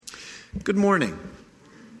Good morning.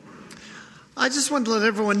 I just wanted to let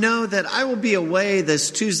everyone know that I will be away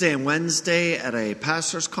this Tuesday and Wednesday at a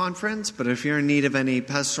pastor's conference, but if you're in need of any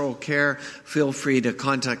pastoral care, feel free to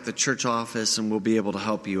contact the church office and we'll be able to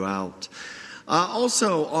help you out.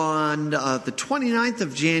 Also, on the 29th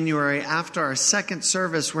of January, after our second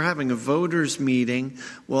service, we're having a voters meeting.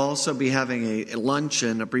 We'll also be having a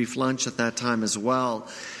luncheon, a brief lunch at that time as well.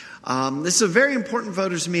 This is a very important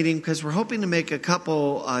voters meeting because we're hoping to make a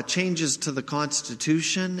couple changes to the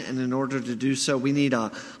Constitution, and in order to do so, we need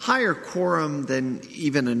a higher quorum than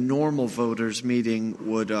even a normal voters meeting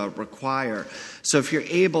would require. So if you're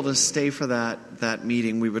able to stay for that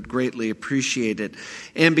meeting, we would greatly appreciate it.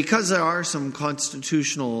 And because there are some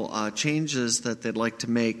constitutional changes that they'd like to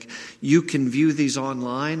make, you can view these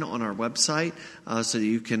online on our website so that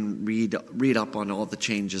you can read up on all the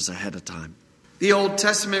changes ahead of time. The Old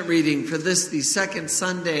Testament reading for the second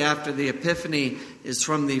Sunday after the Epiphany is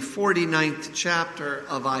from the 49th chapter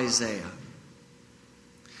of Isaiah.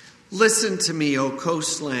 Listen to me, O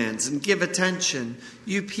coastlands, and give attention,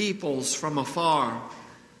 you peoples from afar.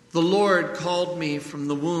 The Lord called me from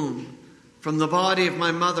the womb. From the body of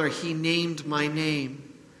my mother he named my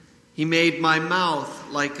name. He made my mouth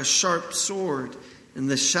like a sharp sword. In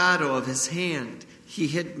the shadow of his hand he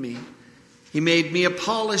hid me. He made me a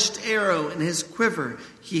polished arrow in his quiver.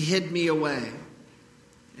 He hid me away.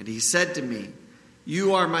 And he said to me,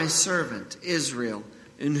 you are my servant, Israel,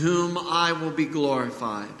 in whom I will be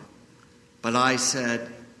glorified. But I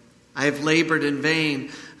said, I have labored in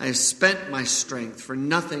vain. I have spent my strength for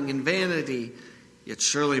nothing in vanity. Yet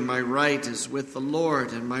surely my right is with the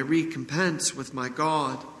Lord, and my recompense with my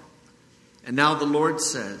God. And now the Lord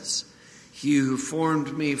says, he who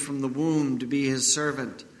formed me from the womb to be his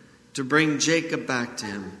servant, to bring Jacob back to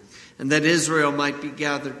him, and that Israel might be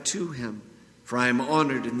gathered to him. For I am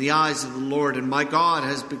honored in the eyes of the Lord, and my God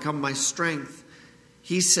has become my strength.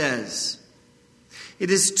 He says, it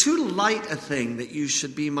is too light a thing that you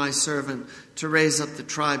should be my servant to raise up the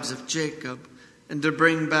tribes of Jacob and to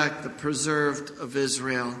bring back the preserved of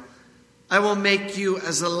Israel. I will make you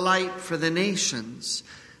as a light for the nations,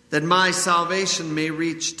 that my salvation may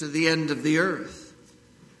reach to the end of the earth.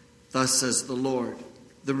 Thus says the Lord,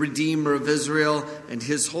 the Redeemer of Israel and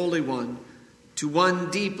his Holy One, to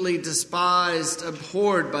one deeply despised,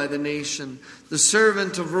 abhorred by the nation, the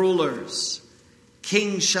servant of rulers.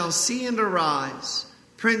 Kings shall see and arise,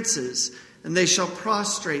 princes, and they shall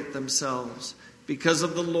prostrate themselves because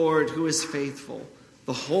of the Lord who is faithful,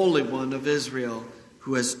 the Holy One of Israel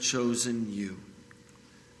who has chosen you.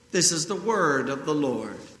 This is the word of the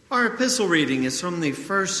Lord. Our epistle reading is from the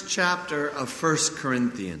first chapter of 1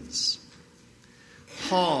 Corinthians.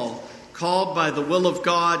 Paul, called by the will of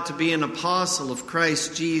God to be an apostle of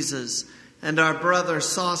Christ Jesus, and our brother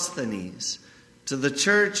Sosthenes, to the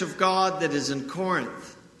church of God that is in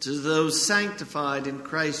Corinth, to those sanctified in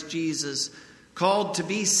Christ Jesus, called to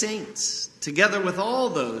be saints, together with all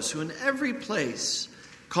those who in every place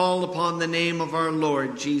call upon the name of our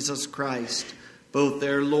Lord Jesus Christ, both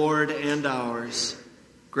their Lord and ours.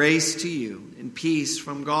 Grace to you and peace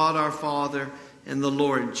from God our Father and the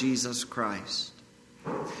Lord Jesus Christ.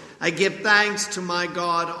 I give thanks to my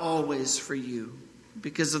God always for you,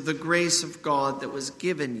 because of the grace of God that was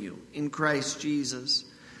given you in Christ Jesus,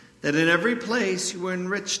 that in every place you were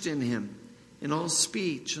enriched in him, in all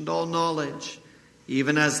speech and all knowledge,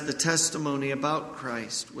 even as the testimony about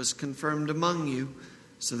Christ was confirmed among you,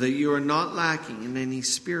 so that you are not lacking in any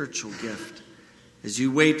spiritual gift, as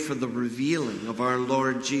you wait for the revealing of our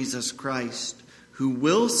Lord Jesus Christ, who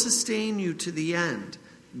will sustain you to the end,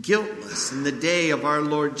 guiltless in the day of our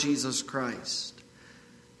Lord Jesus Christ.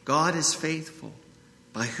 God is faithful,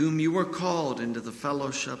 by whom you were called into the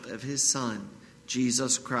fellowship of his Son,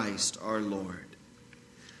 Jesus Christ our Lord.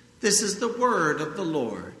 This is the word of the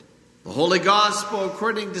Lord. The Holy Gospel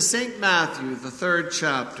according to St. Matthew, the 3rd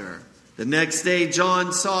chapter. The next day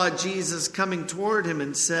John saw Jesus coming toward him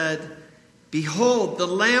and said, behold, the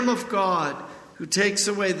Lamb of God who takes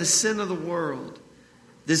away the sin of the world.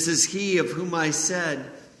 This is he of whom I said,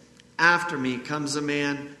 after me comes a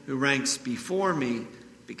man who ranks before me,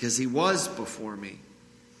 because he was before me.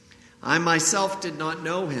 I myself did not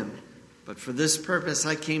know him, but for this purpose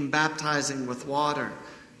I came baptizing with water,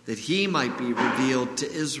 that he might be revealed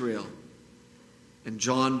to Israel. And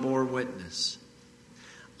John bore witness.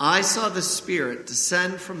 I saw the Spirit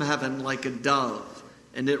descend from heaven like a dove,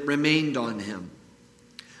 and it remained on him.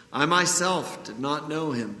 I myself did not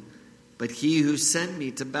know him, but he who sent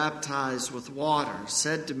me to baptize with water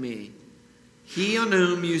said to me, he on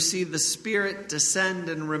whom you see the Spirit descend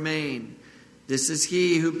and remain, this is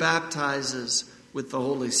he who baptizes with the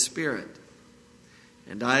Holy Spirit.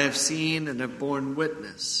 and I have seen and have borne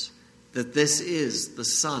witness that this is the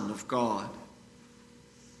Son of God."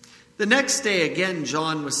 The next day again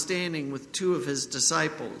John was standing with two of his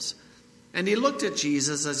disciples, and he looked at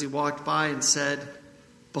Jesus as he walked by and said,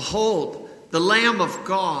 "Behold, the Lamb of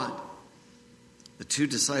God." The two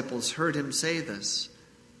disciples heard him say this,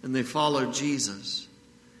 and they followed Jesus.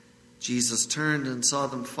 Jesus turned and saw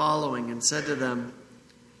them following and said to them,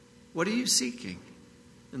 "What are you seeking?"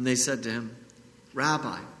 And they said to him,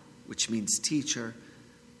 "Rabbi," which means teacher,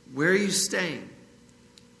 "where are you staying?"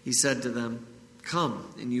 He said to them, "Come,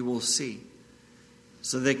 and you will see."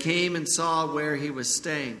 So they came and saw where he was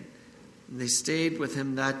staying, and they stayed with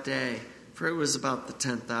him that day, for it was about the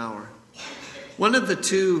 10th hour. One of the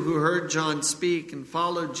two who heard John speak and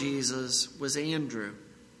followed Jesus was Andrew,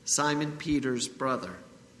 Simon Peter's brother.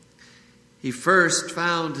 He first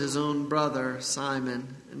found his own brother,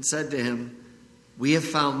 Simon, and said to him, "We have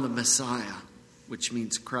found the Messiah," which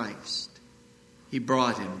means Christ. He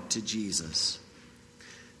brought him to Jesus.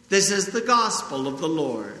 This is the gospel of the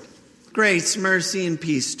Lord. Grace, mercy, and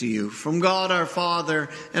peace to you from God our Father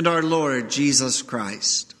and our Lord Jesus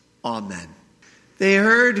Christ. Amen. They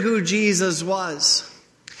heard who Jesus was.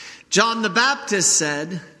 John the Baptist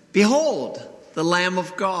said, "Behold, the Lamb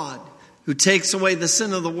of God, who takes away the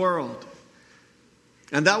sin of the world."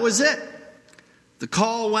 And that was it. The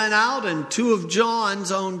call went out, and two of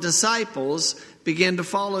John's own disciples began to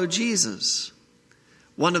follow Jesus.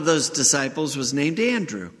 One of those disciples was named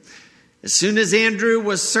Andrew. As soon as Andrew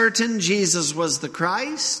was certain Jesus was the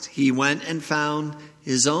Christ, he went and found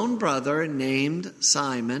his own brother named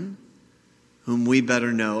Simon, whom we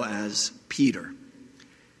better know as Peter.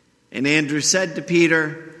 And Andrew said to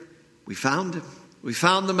Peter, "We found him. We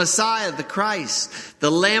found the Messiah, the Christ,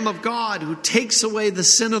 the Lamb of God who takes away the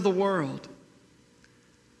sin of the world."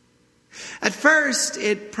 At first,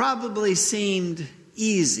 it probably seemed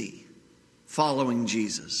easy following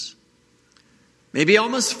Jesus. Maybe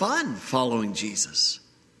almost fun following Jesus.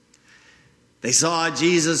 They saw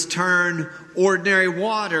Jesus turn ordinary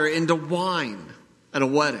water into wine at a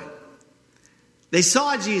wedding. They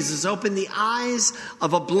saw Jesus open the eyes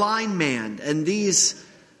of a blind man, and these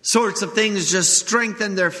sorts of things just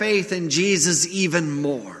strengthened their faith in Jesus even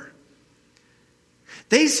more.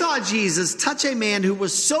 They saw Jesus touch a man who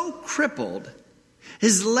was so crippled,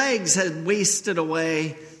 his legs had wasted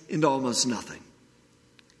away into almost nothing.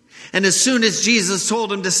 And as soon as Jesus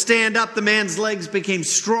told him to stand up, the man's legs became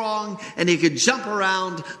strong and he could jump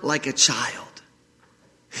around like a child.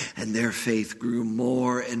 And their faith grew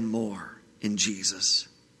more and more in Jesus.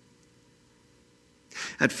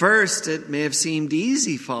 At first, it may have seemed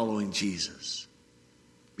easy following Jesus,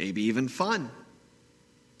 maybe even fun.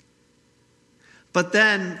 But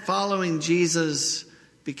then following Jesus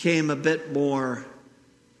became a bit more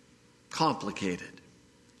complicated.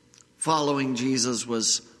 Following Jesus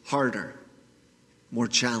was harder, more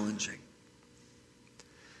challenging.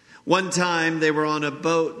 One time they were on a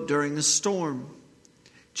boat during a storm.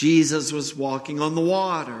 Jesus was walking on the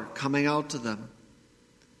water, coming out to them.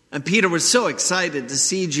 And Peter was so excited to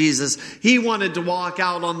see Jesus, he wanted to walk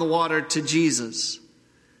out on the water to Jesus.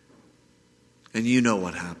 And you know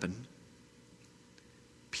what happened.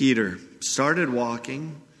 Peter started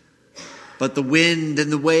walking, but the wind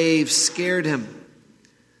and the waves scared him.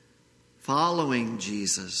 Following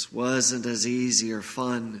Jesus wasn't as easy or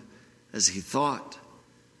fun as he thought.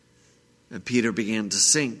 And Peter began to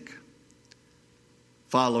sink.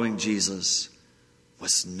 Following Jesus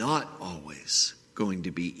was not always going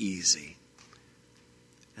to be easy.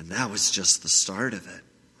 And that was just the start of it.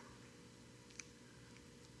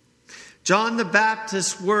 John the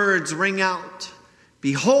Baptist's words ring out,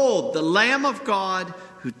 "Behold, the Lamb of God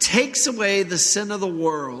who takes away the sin of the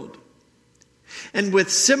world." And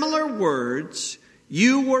with similar words,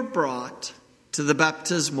 you were brought to the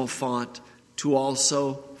baptismal font to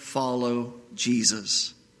also follow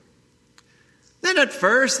Jesus. Then at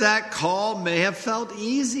first that call may have felt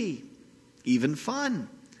easy, even fun.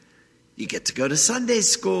 You get to go to Sunday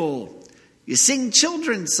school. You sing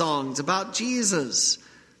children's songs about Jesus.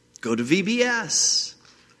 Go to VBS.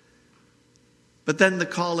 But then the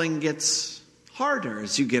calling gets harder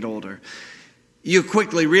as you get older. You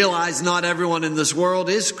quickly realize not everyone in this world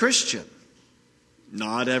is Christian.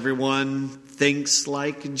 Not everyone thinks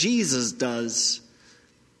like Jesus does.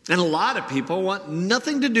 And a lot of people want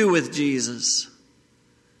nothing to do with Jesus.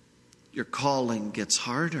 Your calling gets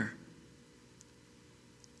harder.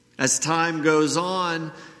 As time goes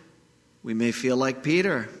on, we may feel like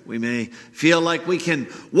Peter. We may feel like we can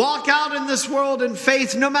walk out in this world in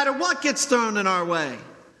faith no matter what gets thrown in our way.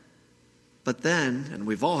 But then, and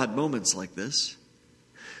we've all had moments like this,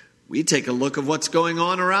 We take a look of what's going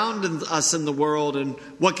on around us in the world and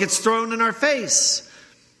what gets thrown in our face.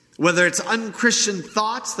 Whether it's unchristian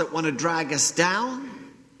thoughts that want to drag us down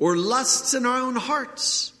or lusts in our own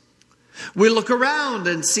hearts. We look around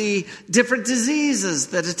and see different diseases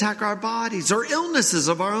that attack our bodies or illnesses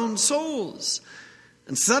of our own souls.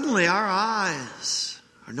 And suddenly our eyes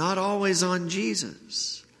are not always on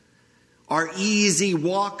Jesus. Our easy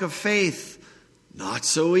walk of faith, not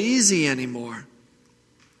so easy anymore.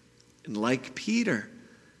 And like Peter,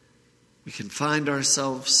 we can find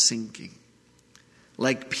ourselves sinking.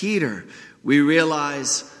 Like Peter, we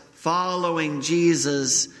realize following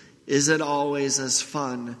Jesus isn't always as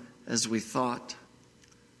fun as we thought.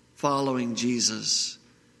 Following Jesus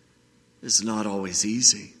is not always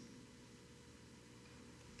easy.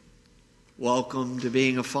 Welcome to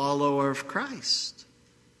being a follower of Christ.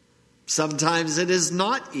 Sometimes it is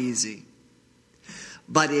not easy,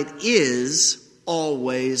 but it is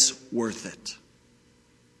always worth it.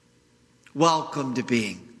 Welcome to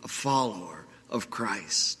being a follower of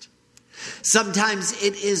Christ. Sometimes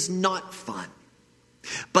it is not fun,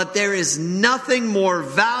 but there is nothing more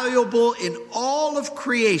valuable in all of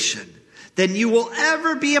creation than you will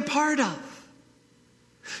ever be a part of.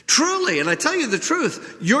 Truly, and I tell you the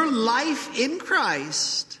truth, your life in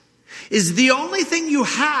Christ is the only thing you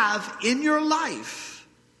have in your life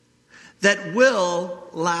that will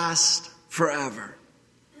last forever.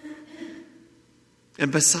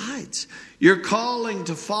 And besides, your calling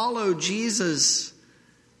to follow Jesus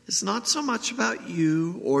is not so much about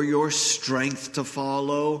you or your strength to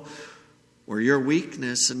follow or your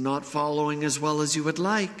weakness in not following as well as you would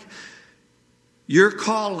like. Your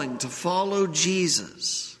calling to follow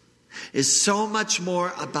Jesus is so much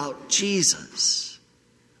more about Jesus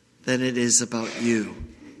than it is about you.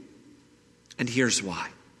 And here's why.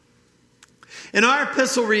 In our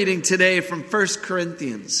epistle reading today from 1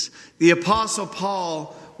 Corinthians, the Apostle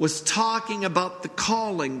Paul was talking about the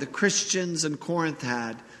calling the Christians in Corinth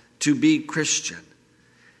had to be Christian.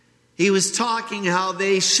 He was talking how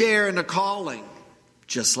they share in a calling,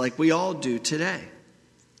 just like we all do today.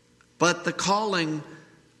 But the calling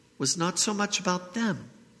was not so much about them.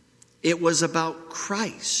 It was about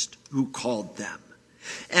Christ who called them,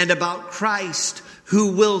 and about Christ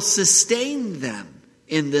who will sustain them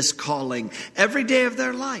in this calling every day of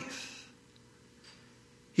their life.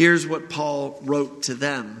 Here's what Paul wrote to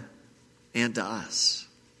them and to us.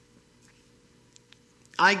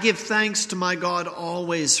 I give thanks to my God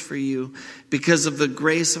always for you because of the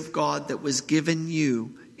grace of God that was given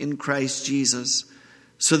you in Christ Jesus,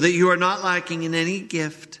 so that you are not lacking in any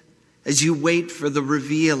gift as you wait for the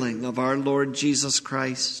revealing of our Lord Jesus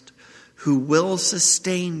Christ, who will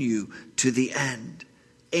sustain you to the end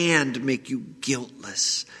and make you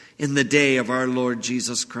guiltless in the day of our Lord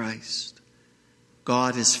Jesus Christ.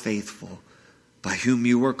 God is faithful, by whom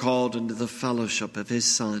you were called into the fellowship of his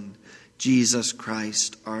Son, Jesus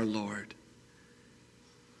Christ our Lord.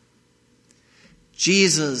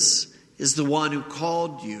 Jesus is the one who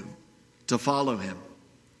called you to follow him.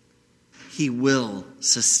 He will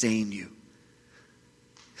sustain you.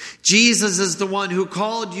 Jesus is the one who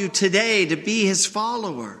called you today to be his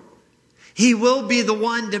follower. He will be the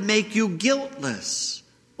one to make you guiltless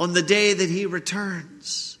on the day that he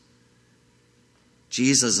returns.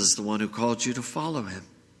 Jesus is the one who called you to follow him.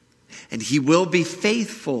 And he will be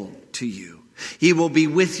faithful to you. He will be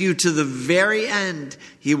with you to the very end.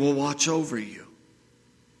 He will watch over you.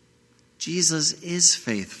 Jesus is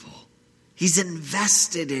faithful. He's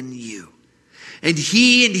invested in you. And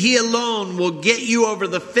he alone will get you over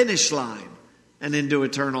the finish line and into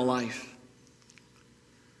eternal life.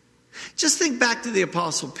 Just think back to the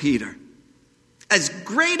Apostle Peter. As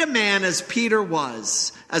great a man as Peter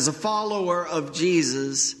was, as a follower of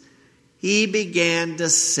Jesus, he began to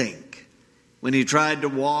sink when he tried to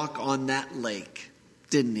walk on that lake,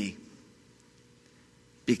 didn't he?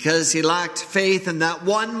 Because he lacked faith in that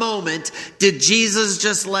one moment, did Jesus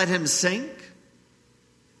just let him sink?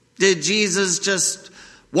 Did Jesus just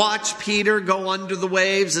watch Peter go under the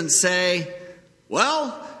waves and say,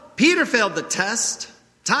 well, Peter failed the test.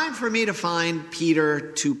 Time for me to find Peter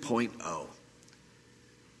 2.0.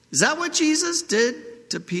 Is that what Jesus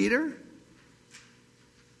did to Peter?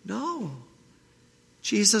 No.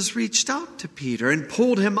 Jesus reached out to Peter and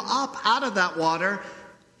pulled him up out of that water,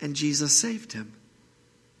 and Jesus saved him.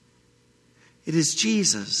 It is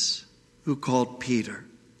Jesus who called Peter.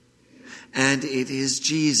 And it is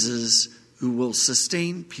Jesus who will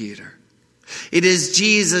sustain Peter. It is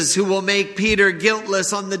Jesus who will make Peter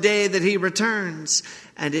guiltless on the day that he returns.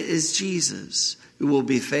 And it is Jesus who will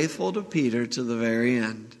be faithful to Peter to the very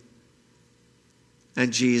end.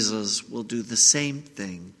 And Jesus will do the same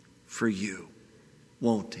thing for you,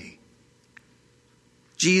 won't he?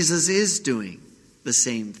 Jesus is doing the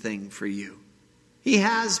same thing for you. He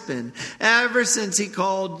has been ever since he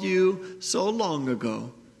called you so long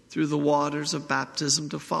ago through the waters of baptism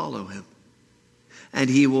to follow him. And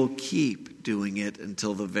he will keep doing it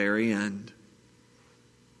until the very end.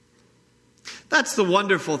 That's the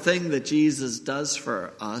wonderful thing that Jesus does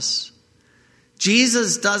for us.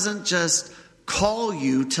 Jesus doesn't just call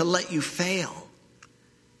you to let you fail.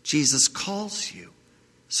 Jesus calls you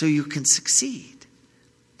so you can succeed.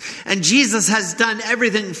 And Jesus has done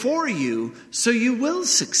everything for you so you will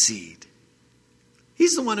succeed.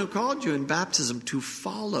 He's the one who called you in baptism to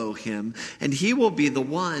follow him, and he will be the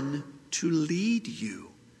one to lead you.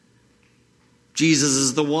 Jesus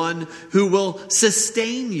is the one who will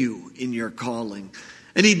sustain you in your calling.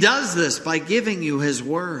 And he does this by giving you his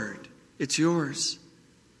word. It's yours.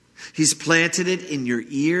 He's planted it in your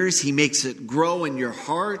ears. He makes it grow in your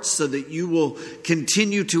heart so that you will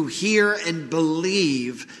continue to hear and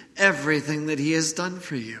believe everything that he has done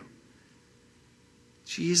for you.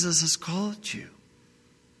 Jesus has called you.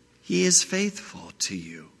 He is faithful to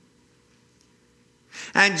you.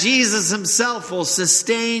 And Jesus himself will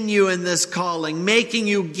sustain you in this calling, making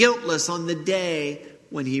you guiltless on the day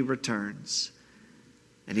when he returns.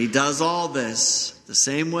 And he does all this the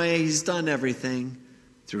same way he's done everything,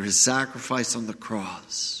 through his sacrifice on the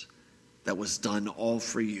cross that was done all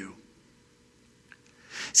for you.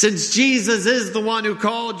 Since Jesus is the one who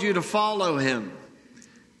called you to follow him,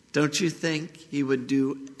 don't you think he would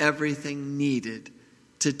do everything needed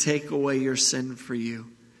to take away your sin for you,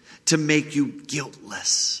 to make you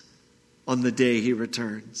guiltless on the day he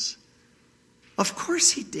returns? Of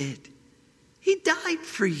course he did. He died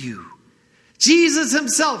for you. Jesus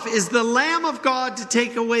himself is the Lamb of God to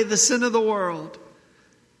take away the sin of the world.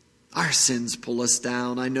 Our sins pull us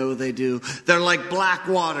down. I know they do. They're like black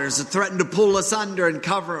waters that threaten to pull us under and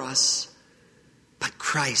cover us. But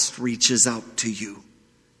Christ reaches out to you.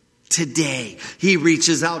 Today, he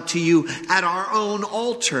reaches out to you at our own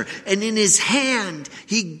altar. And in his hand,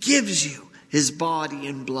 he gives you his body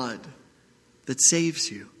and blood that saves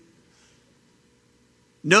you.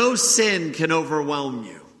 No sin can overwhelm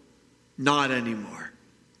you. Not anymore.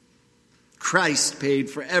 Christ paid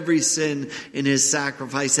for every sin in his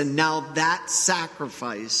sacrifice, and now that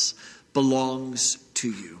sacrifice belongs to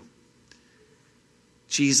you.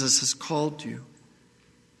 Jesus has called you.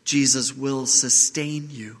 Jesus will sustain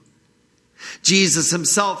you. Jesus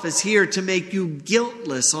himself is here to make you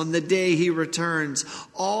guiltless on the day he returns,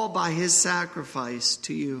 all by his sacrifice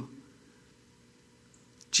to you.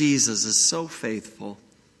 Jesus is so faithful.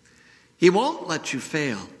 He won't let you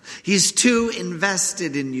fail. He's too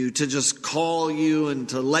invested in you to just call you and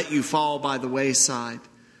to let you fall by the wayside.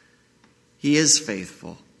 He is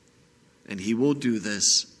faithful, and he will do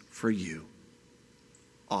this for you.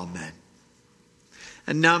 Amen.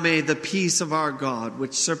 And now may the peace of our God,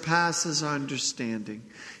 which surpasses our understanding,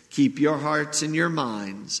 keep your hearts and your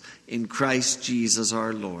minds in Christ Jesus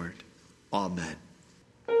our Lord. Amen.